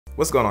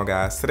What's going on,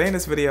 guys? Today in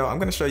this video, I'm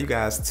gonna show you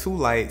guys two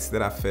lights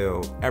that I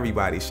feel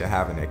everybody should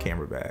have in their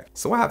camera bag.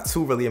 So I have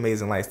two really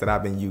amazing lights that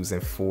I've been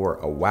using for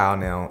a while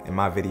now in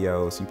my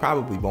videos. You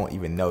probably won't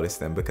even notice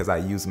them because I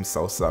use them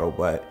so subtle,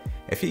 but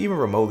if you're even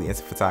remotely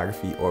into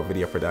photography or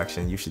video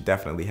production, you should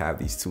definitely have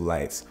these two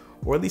lights,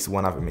 or at least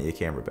one of them in your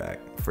camera bag,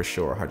 for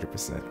sure,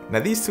 100%.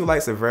 Now these two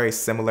lights are very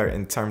similar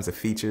in terms of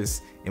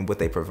features and what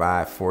they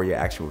provide for your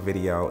actual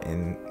video,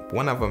 and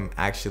one of them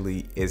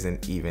actually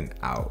isn't even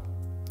out.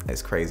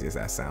 As crazy as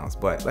that sounds,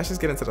 but let's just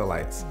get into the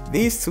lights.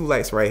 These two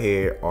lights right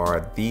here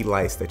are the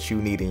lights that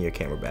you need in your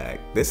camera bag.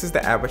 This is the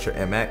Aputure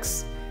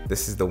MX.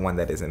 This is the one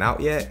that isn't out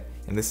yet,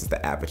 and this is the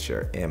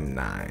Aputure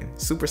M9.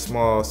 Super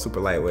small,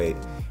 super lightweight,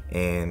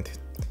 and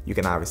you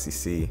can obviously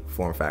see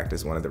form factor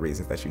is one of the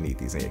reasons that you need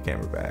these in your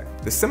camera bag.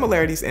 The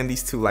similarities in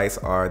these two lights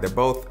are they're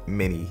both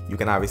mini. You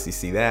can obviously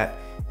see that,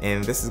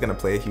 and this is gonna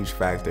play a huge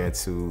factor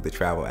into the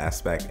travel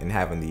aspect and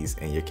having these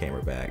in your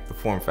camera bag. The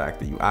form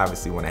factor, you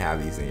obviously wanna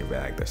have these in your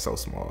bag. They're so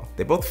small.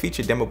 They both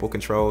feature dimmable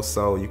controls,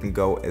 so you can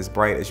go as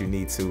bright as you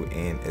need to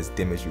and as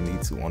dim as you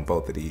need to on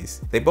both of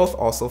these. They both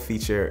also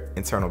feature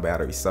internal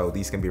batteries, so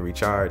these can be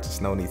recharged.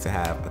 There's no need to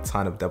have a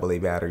ton of AA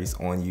batteries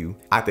on you.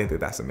 I think that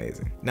that's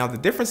amazing. Now the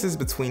differences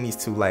between these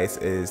two lights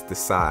is the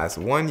size.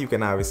 One, you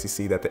can obviously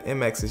see that the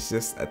MX is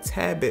just a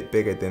tad bit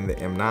bigger than the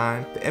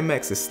M9. The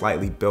MX is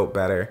slightly built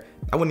better.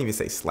 I wouldn't even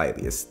say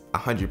slightly, it's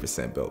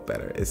 100% built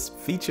better. It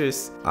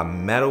features a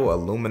metal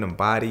aluminum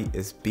body,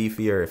 it's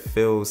beefier, it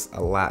feels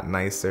a lot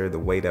nicer, the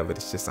weight of it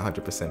is just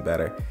 100%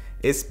 better.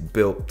 It's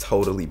built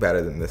totally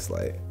better than this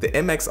light. The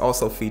MX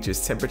also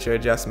features temperature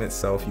adjustments,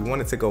 so if you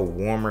wanted to go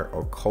warmer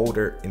or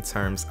colder in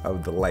terms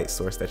of the light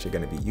source that you're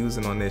gonna be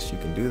using on this, you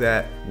can do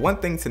that. One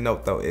thing to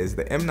note though is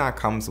the M9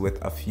 comes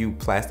with a few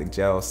plastic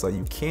gels, so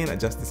you can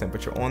adjust the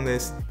temperature on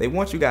this. They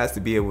want you guys to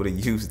be able to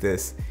use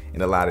this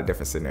in a lot of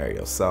different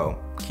scenarios, so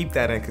keep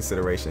that in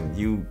consideration.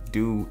 You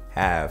do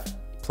have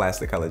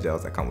plastic color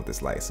gels that come with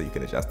this light, so you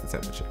can adjust the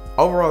temperature.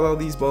 Overall though,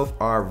 these both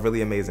are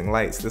really amazing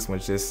lights. This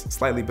one's just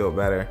slightly built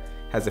better,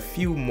 has a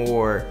few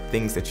more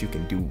things that you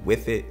can do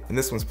with it, and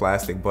this one's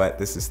plastic, but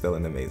this is still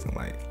an amazing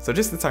light. So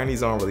just to turn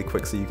these on really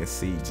quick so you can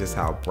see just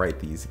how bright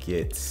these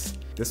get.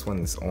 This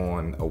one's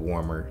on a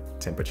warmer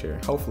temperature.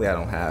 Hopefully I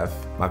don't have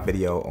my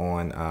video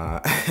on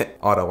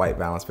auto white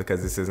balance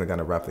because this isn't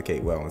gonna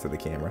replicate well into the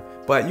camera.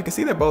 But you can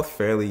see they're both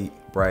fairly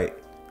bright.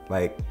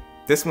 Like,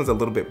 this one's a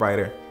little bit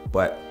brighter,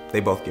 but they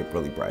both get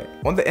really bright.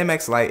 On the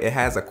MX light, it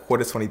has a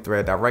 1/4-20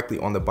 thread directly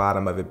on the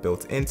bottom of it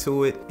built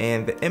into it,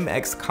 and the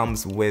MX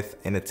comes with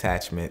an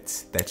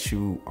attachment that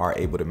you are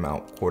able to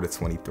mount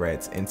 1/4-20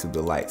 threads into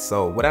the light.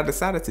 So what I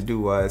decided to do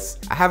was,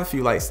 I have a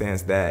few light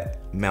stands that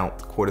mount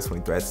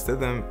 1/4-20 threads to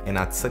them, and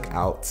I took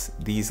out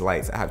these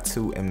lights. I have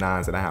two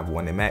M9s and I have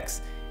one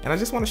MX. And I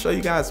just want to show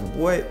you guys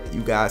what you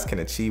guys can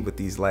achieve with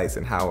these lights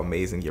and how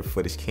amazing your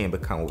footage can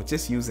become with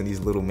just using these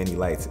little mini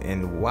lights,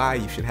 and why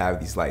you should have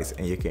these lights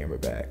in your camera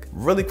bag.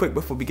 Really quick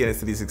before we get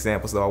into these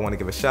examples though, I want to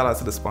give a shout out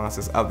to the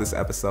sponsors of this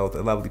episode,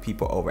 the lovely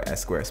people over at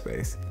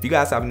Squarespace. If you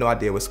guys have no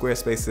idea what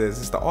Squarespace is,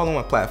 it's the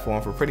all-in-one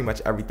platform for pretty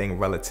much everything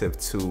relative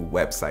to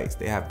websites.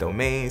 They have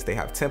domains, they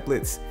have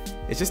templates.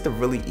 It's just a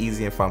really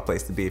easy and fun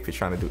place to be if you're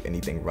trying to do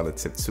anything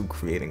relative to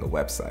creating a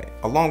website.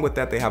 Along with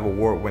that, they have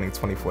award-winning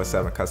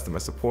 24/7 customer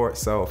support.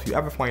 So if you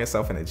ever find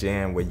yourself in a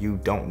jam where you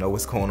don't know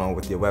what's going on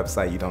with your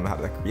website, you don't know how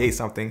to create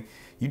something,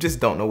 you just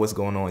don't know what's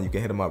going on, you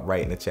can hit them up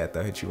right in the chat.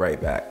 They'll hit you right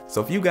back.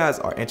 So if you guys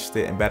are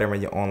interested in bettering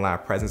your online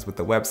presence with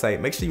the website,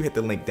 make sure you hit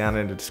the link down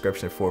in the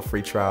description for a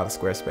free trial to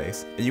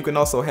Squarespace. And you can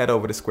also head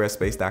over to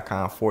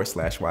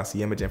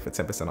squarespace.com/YCImaging for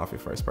 10% off your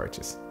first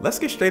purchase. Let's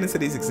get straight into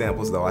these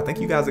examples though. I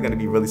think you guys are gonna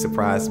be really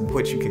surprised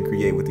what you can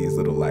create with these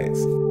little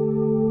lights.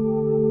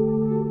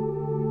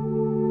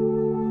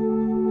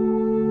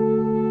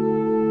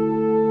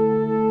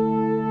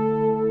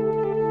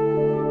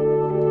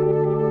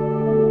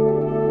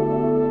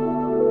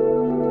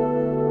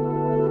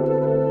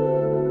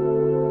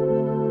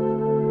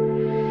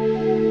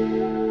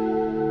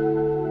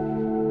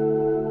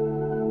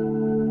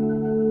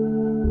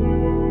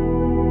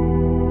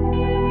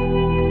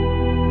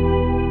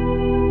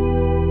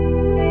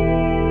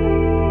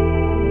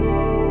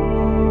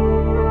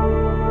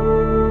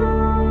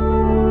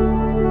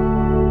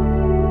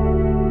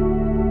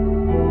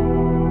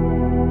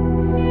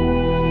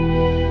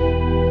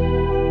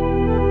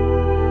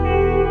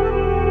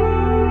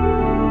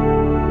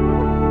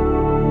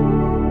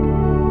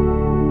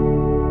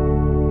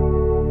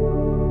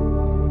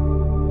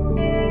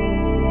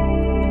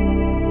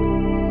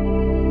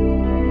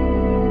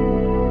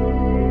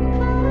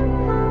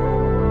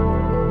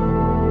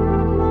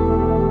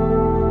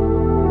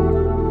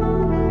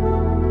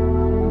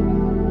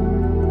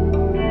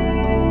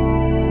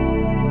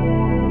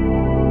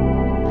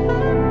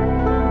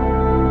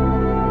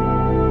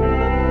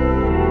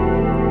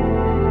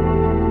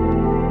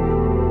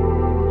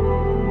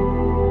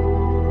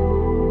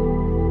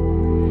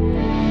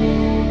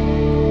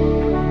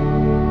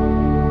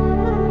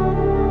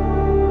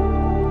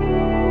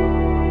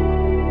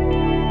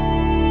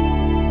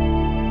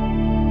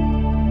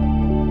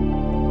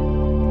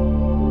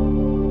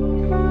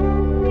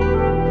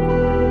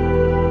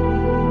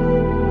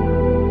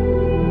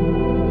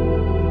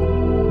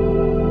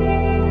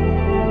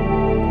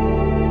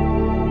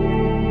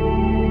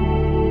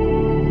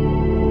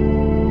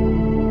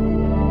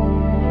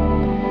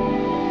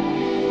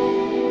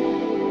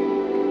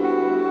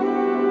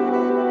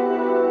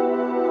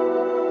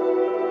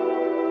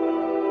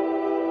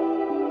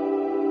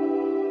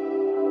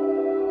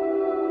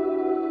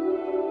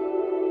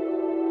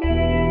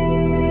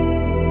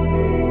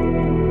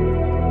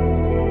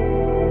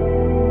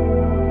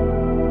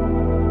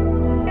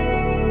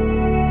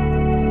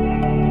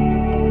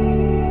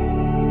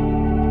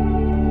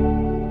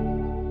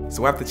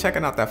 So after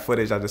checking out that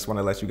footage, I just want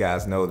to let you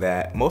guys know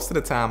that most of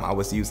the time I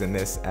was using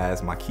this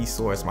as my key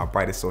source, my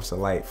brightest source of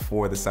light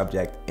for the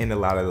subject in a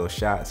lot of those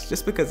shots,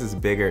 just because it's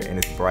bigger and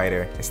it's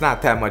brighter. It's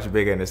not that much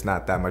bigger and it's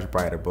not that much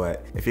brighter,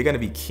 but if you're gonna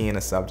be keying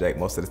a subject,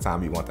 most of the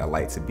time you want that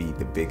light to be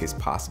the biggest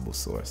possible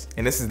source.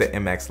 And this is the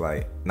MX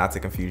light, not to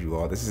confuse you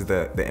all. This is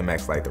the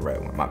MX light, the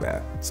red one, my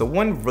bad. So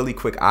one really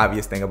quick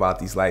obvious thing about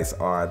these lights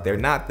are they're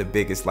not the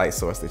biggest light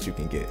source that you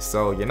can get.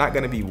 So you're not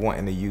gonna be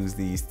wanting to use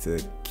these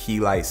to key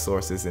light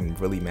sources in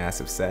really massive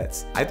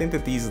sets. I think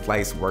that these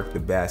lights work the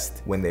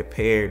best when they're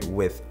paired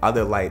with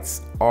other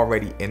lights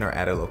already in or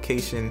at a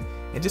location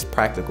and just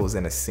practicals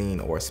in a scene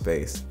or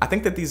space. I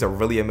think that these are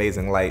really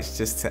amazing lights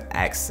just to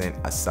accent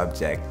a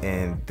subject,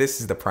 and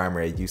this is the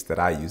primary use that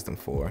I use them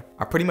for.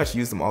 I pretty much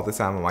use them all the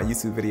time in my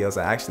YouTube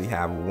videos. I actually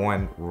have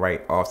one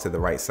right off to the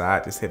right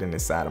side, just hitting the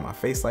side of my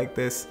face like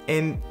this,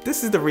 and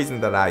this is the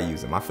reason that I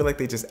use them. I feel like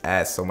they just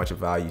add so much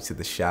value to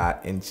the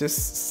shot in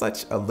just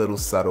such a little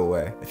subtle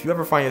way. If you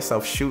ever find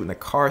yourself shooting a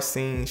car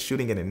scene,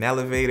 shooting in an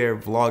elevator,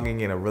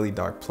 vlogging in a really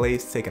dark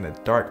place, taking a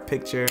dark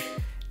picture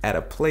at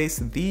a place,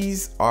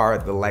 these are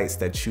the lights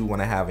that you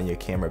want to have in your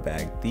camera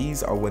bag.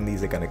 These are when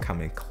these are going to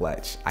come in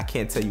clutch. I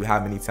can't tell you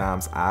how many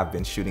times I've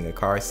been shooting a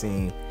car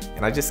scene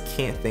and I just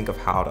can't think of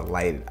how to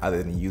light it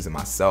other than using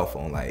my cell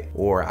phone light,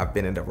 or I've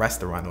been in a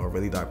restaurant or a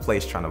really dark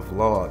place trying to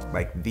vlog.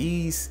 Like,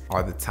 these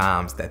are the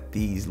times that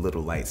these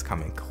little lights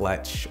come in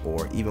clutch,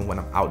 or even when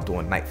I'm out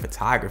doing night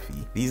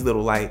photography. These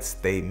little lights,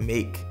 they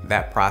make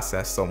that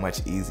process so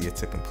much easier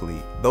to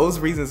complete. Those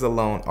reasons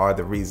alone are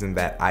the reason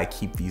that I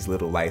keep these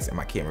little lights in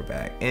my camera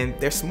bag. And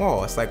they're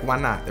small. It's like, why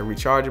not? They're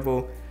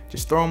rechargeable.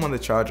 Just throw them on the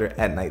charger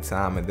at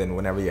nighttime, and then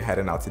whenever you're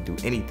heading out to do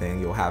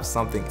anything, you'll have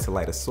something to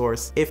light a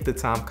source if the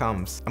time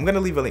comes. I'm gonna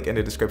leave a link in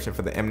the description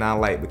for the M9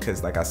 light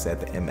because, like I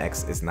said, the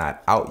MX is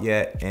not out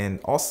yet.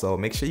 And also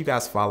make sure you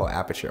guys follow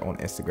Aputure on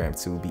Instagram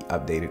to be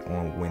updated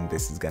on when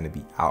this is gonna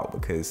be out,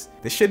 because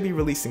this should be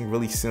releasing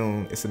really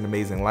soon. It's an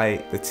amazing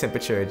light. The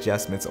temperature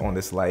adjustments on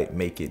this light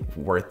make it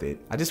worth it.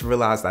 I just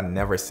realized I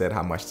never said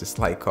how much this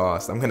light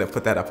costs. I'm gonna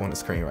put that up on the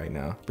screen right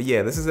now. But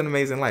yeah, this is an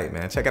amazing light,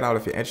 man. Check it out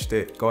if you're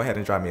interested. Go ahead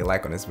and drop me a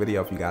like on this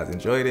video if you guys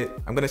enjoyed it.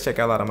 I'm gonna check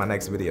y'all out on my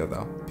next video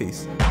though.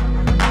 Peace.